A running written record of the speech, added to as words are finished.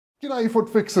G'day foot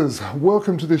fixers,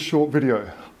 welcome to this short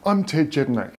video. I'm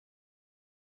Jedynak.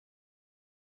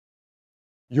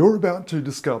 You're about to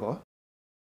discover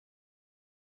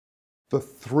the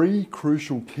 3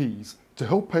 crucial keys to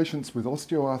help patients with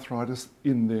osteoarthritis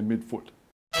in their midfoot.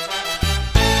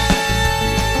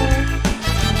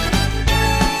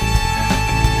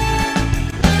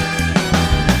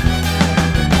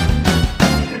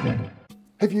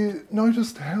 Have you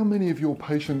noticed how many of your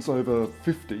patients over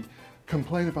 50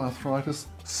 complain of arthritis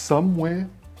somewhere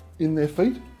in their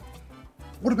feet?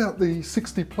 What about the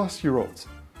 60-plus-year-olds?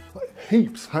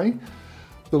 Heaps, hey?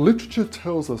 The literature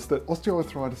tells us that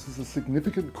osteoarthritis is a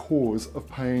significant cause of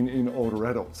pain in older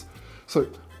adults. So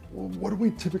what do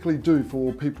we typically do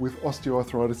for people with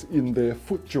osteoarthritis in their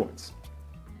foot joints?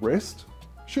 Rest?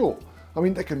 Sure. I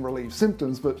mean, that can relieve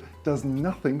symptoms, but does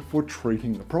nothing for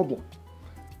treating the problem.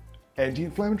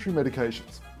 Anti-inflammatory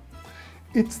medications.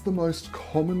 It's the most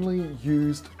commonly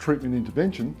used treatment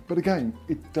intervention, but again,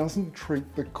 it doesn't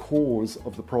treat the cause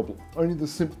of the problem, only the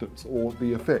symptoms or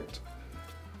the effect.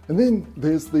 And then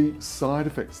there's the side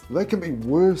effects. They can be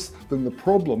worse than the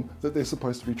problem that they're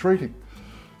supposed to be treating.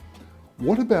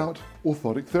 What about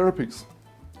orthotic therapies?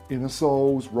 Inner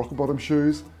soles, rocker bottom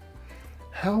shoes?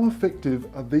 How effective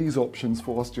are these options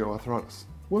for osteoarthritis?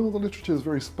 Well, the literature is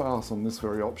very sparse on this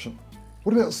very option.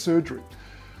 What about surgery?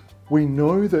 We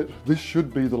know that this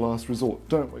should be the last resort,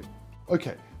 don't we?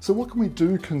 Okay, so what can we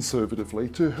do conservatively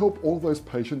to help all those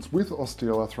patients with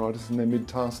osteoarthritis in their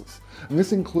mid-tarsus? And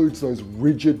this includes those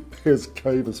rigid pes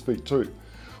cavus feet too.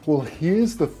 Well,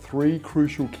 here's the 3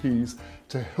 crucial keys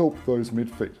to help those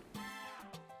mid-feet.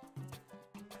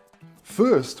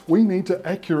 First, we need to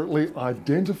accurately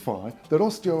identify that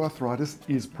osteoarthritis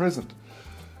is present.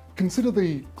 Consider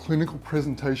the clinical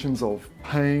presentations of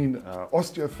pain,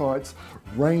 osteophytes,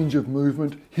 range of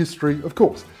movement, history, of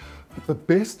course. But the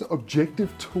best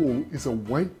objective tool is a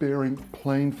weight-bearing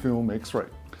plain film X-ray.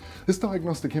 This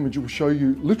diagnostic image will show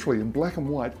you literally in black and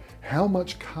white how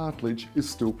much cartilage is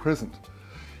still present.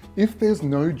 If there's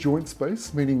no joint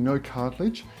space, meaning no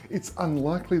cartilage, it's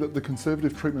unlikely that the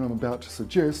conservative treatment I'm about to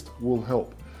suggest will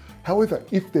help. However,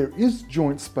 if there is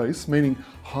joint space, meaning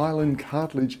hyaline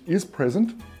cartilage is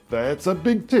present, that's a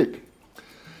big tick.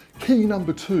 Key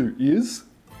number 2 is,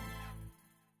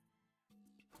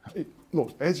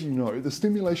 look, as you know, the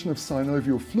stimulation of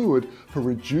synovial fluid for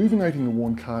rejuvenating the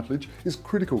worn cartilage is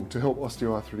critical to help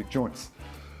osteoarthritic joints.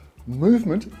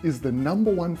 Movement is the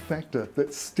 #1 factor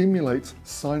that stimulates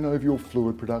synovial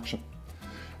fluid production.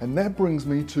 And that brings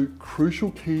me to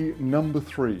crucial key number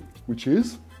 3, which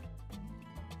is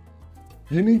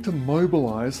you need to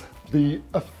mobilize the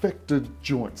affected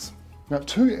joints. Now,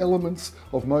 2 elements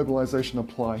of mobilization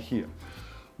apply here.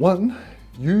 1,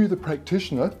 you, the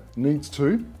practitioner, need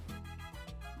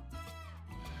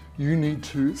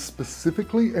to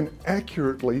specifically and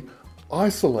accurately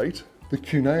isolate the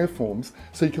cuneiforms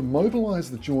so you can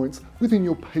mobilize the joints within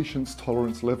your patient's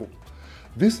tolerance level.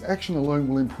 This action alone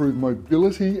will improve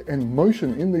mobility and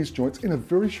motion in these joints in a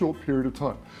very short period of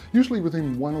time, usually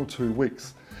within 1 or 2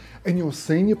 weeks. And your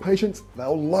senior patients,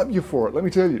 they'll love you for it, let me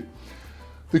tell you.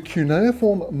 The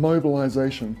cuneiform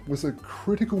mobilization was a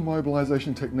critical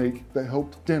mobilization technique that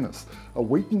helped Dennis, a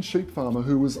wheat and sheep farmer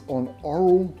who was on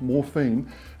oral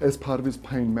morphine as part of his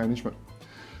pain management.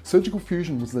 Surgical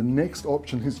fusion was the next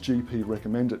option his GP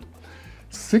recommended.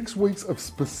 6 weeks of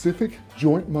specific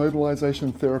joint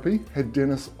mobilization therapy had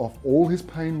Dennis off all his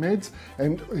pain meds,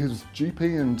 and his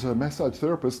GP and massage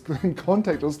therapist then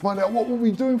contacted us to find out what were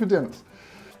we doing for Dennis.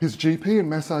 His GP and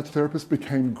massage therapist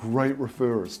became great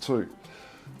referrers too.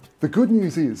 The good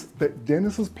news is that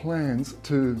Dennis's plans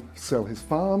to sell his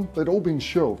farm, they'd all been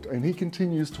shelved, and he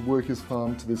continues to work his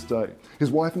farm to this day.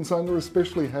 His wife and son are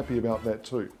especially happy about that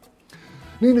too.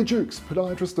 Nina Jukes,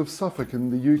 podiatrist of Suffolk in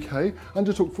the UK,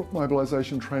 undertook foot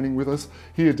mobilisation training with us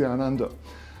here down under.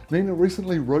 Nina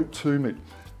recently wrote to me,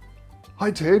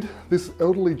 "Hi Ted, this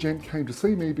elderly gent came to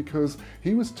see me because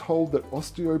he was told that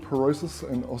osteoporosis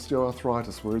and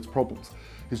osteoarthritis were his problems.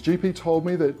 His GP told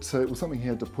me that it was something he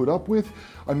had to put up with.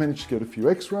 I managed to get a few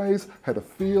x-rays, had a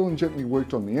feel and gently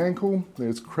worked on the ankle.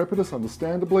 There's crepitus,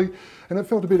 understandably, and it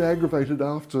felt a bit aggravated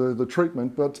after the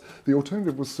treatment, but the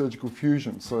alternative was surgical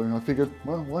fusion, so I figured,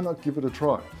 well, why not give it a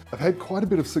try? I've had quite a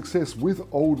bit of success with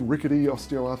old rickety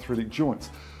osteoarthritic joints.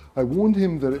 I warned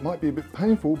him that it might be a bit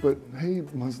painful, but he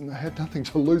had nothing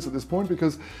to lose at this point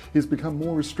because he's become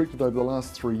more restricted over the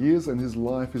last 3 years and his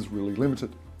life is really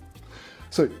limited."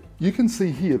 So you can see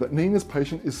here that Nina's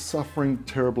patient is suffering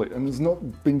terribly and has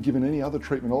not been given any other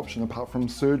treatment option apart from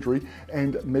surgery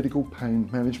and medical pain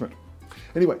management.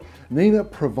 Anyway, Nina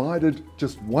provided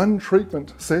just one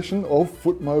treatment session of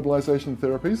foot mobilisation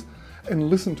therapies and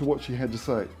listened to what she had to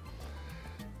say.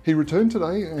 He returned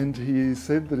today and he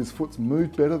said that his foot's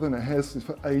moved better than it has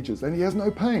for ages and he has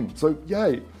no pain, so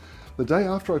yay! The day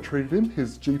after I treated him,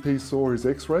 his GP saw his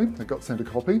x-ray, I got sent a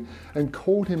copy, and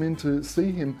called him in to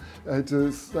see him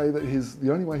to say that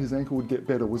the only way his ankle would get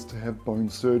better was to have bone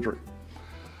surgery.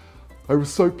 I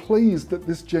was so pleased that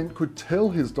this gent could tell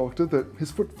his doctor that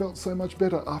his foot felt so much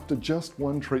better after just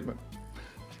one treatment.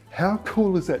 How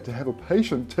cool is that to have a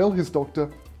patient tell his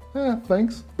doctor,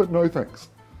 thanks, but no thanks.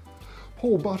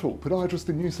 Paul Buttle, podiatrist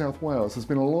in New South Wales, has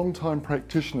been a long-time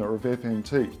practitioner of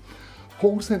FMT.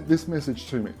 Paul sent this message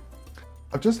to me.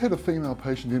 I've just had a female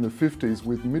patient in her 50s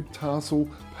with mid-tarsal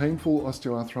painful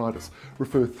osteoarthritis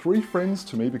refer 3 friends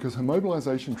to me because her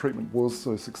mobilisation treatment was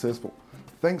so successful.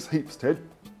 Thanks heaps, Ted.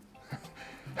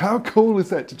 How cool is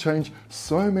that to change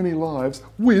so many lives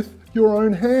with your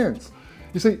own hands?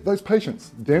 You see, those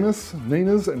patients, Dennis,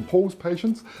 Nina's and Paul's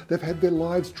patients, they've had their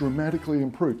lives dramatically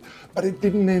improved, but it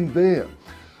didn't end there.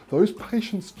 Those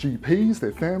patients' GPs,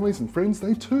 their families and friends,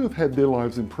 they too have had their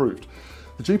lives improved.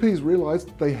 The GPs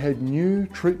realised they had new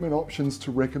treatment options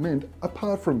to recommend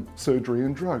apart from surgery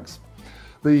and drugs.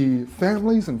 The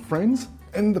families and friends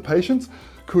and the patients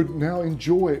could now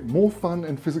enjoy more fun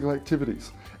and physical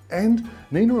activities. And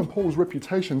Nina and Paul's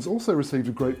reputations also received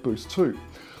a great boost too,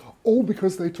 all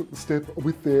because they took the step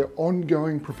with their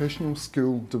ongoing professional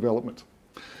skill development.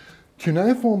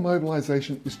 Cuneiform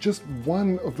mobilisation is just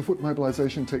one of the foot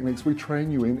mobilisation techniques we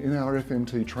train you in our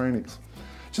FMT trainings.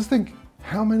 Just think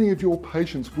how many of your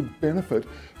patients would benefit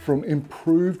from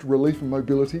improved relief and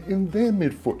mobility in their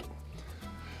midfoot.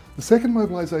 The second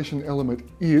mobilisation element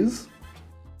is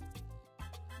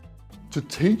to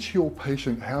teach your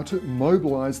patient how to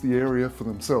mobilise the area for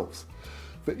themselves.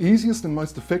 The easiest and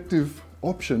most effective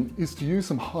option is to use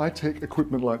some high-tech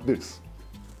equipment like this.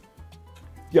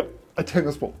 Yep, a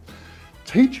tennis ball.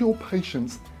 Teach your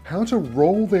patients how to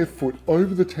roll their foot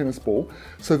over the tennis ball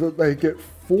so that they get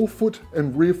forefoot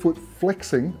and rear foot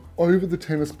flexing over the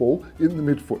tennis ball in the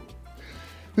midfoot.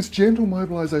 This gentle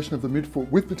mobilisation of the midfoot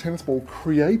with the tennis ball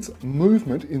creates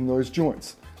movement in those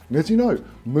joints. And as you know,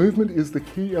 movement is the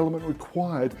key element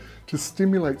required to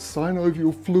stimulate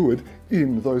synovial fluid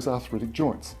in those arthritic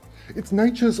joints. It's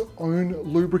nature's own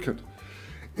lubricant.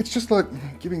 It's just like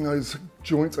giving those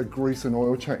joints a grease and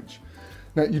oil change.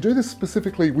 Now, you do this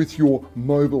specifically with your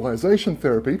mobilisation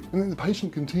therapy, and then the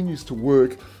patient continues to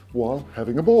work while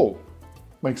having a ball.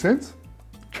 Make sense?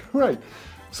 Great.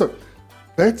 So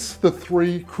that's the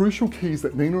 3 crucial keys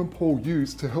that Nina and Paul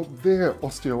used to help their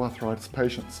osteoarthritis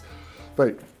patients.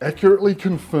 They accurately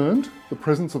confirmed the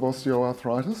presence of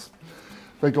osteoarthritis.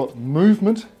 They got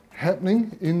movement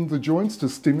happening in the joints to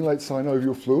stimulate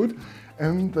synovial fluid,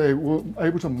 and they were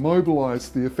able to mobilise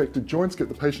the affected joints, get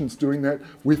the patients doing that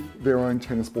with their own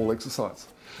tennis ball exercise.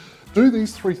 Do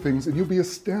these 3 things and you'll be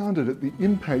astounded at the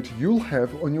impact you'll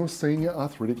have on your senior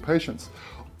arthritic patients,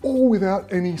 all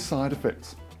without any side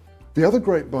effects. The other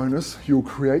great bonus you'll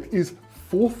create is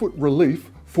forefoot relief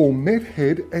for met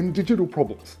head and digital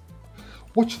problems.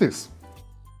 Watch this.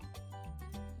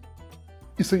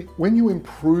 You see, when you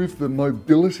improve the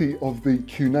mobility of the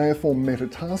cuneiform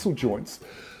metatarsal joints,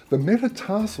 the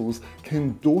metatarsals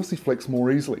can dorsiflex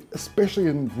more easily, especially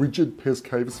in rigid pes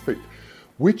cavus feet,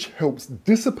 which helps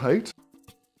dissipate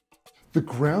the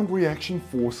ground reaction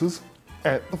forces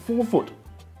at the forefoot.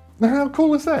 Now, how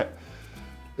cool is that?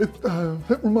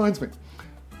 That reminds me,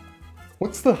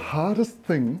 what's the hardest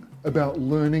thing about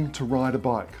learning to ride a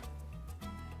bike?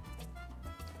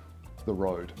 The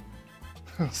road.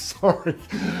 Sorry.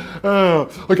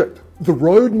 Okay, the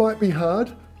road might be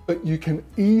hard, but you can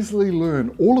easily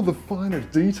learn all of the finer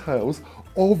details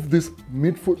of this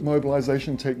midfoot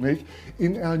mobilisation technique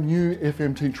in our new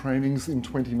FMT trainings in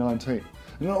 2019.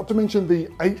 And not to mention the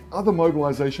 8 other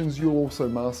mobilisations you'll also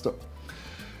master.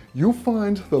 You'll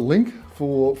find the link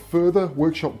for further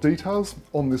workshop details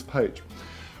on this page.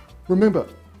 Remember,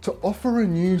 to offer a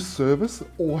new service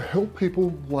or help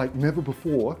people like never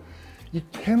before, you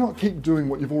cannot keep doing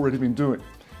what you've already been doing.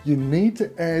 You need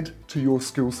to add to your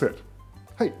skill set.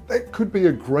 Hey, that could be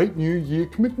a great new year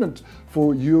commitment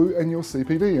for you and your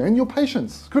CPD and your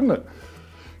patients, couldn't it?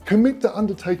 Commit to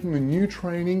undertaking a new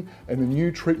training and a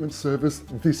new treatment service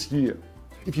this year.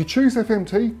 If you choose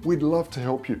FMT, we'd love to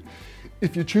help you.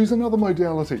 If you choose another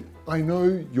modality, I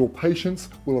know your patients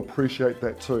will appreciate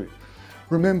that too.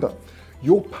 Remember,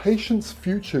 your patients'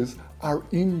 futures are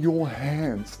in your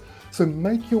hands, so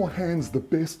make your hands the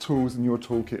best tools in your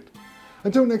toolkit.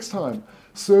 Until next time,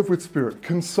 serve with spirit,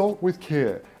 consult with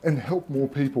care, and help more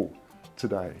people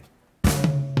today.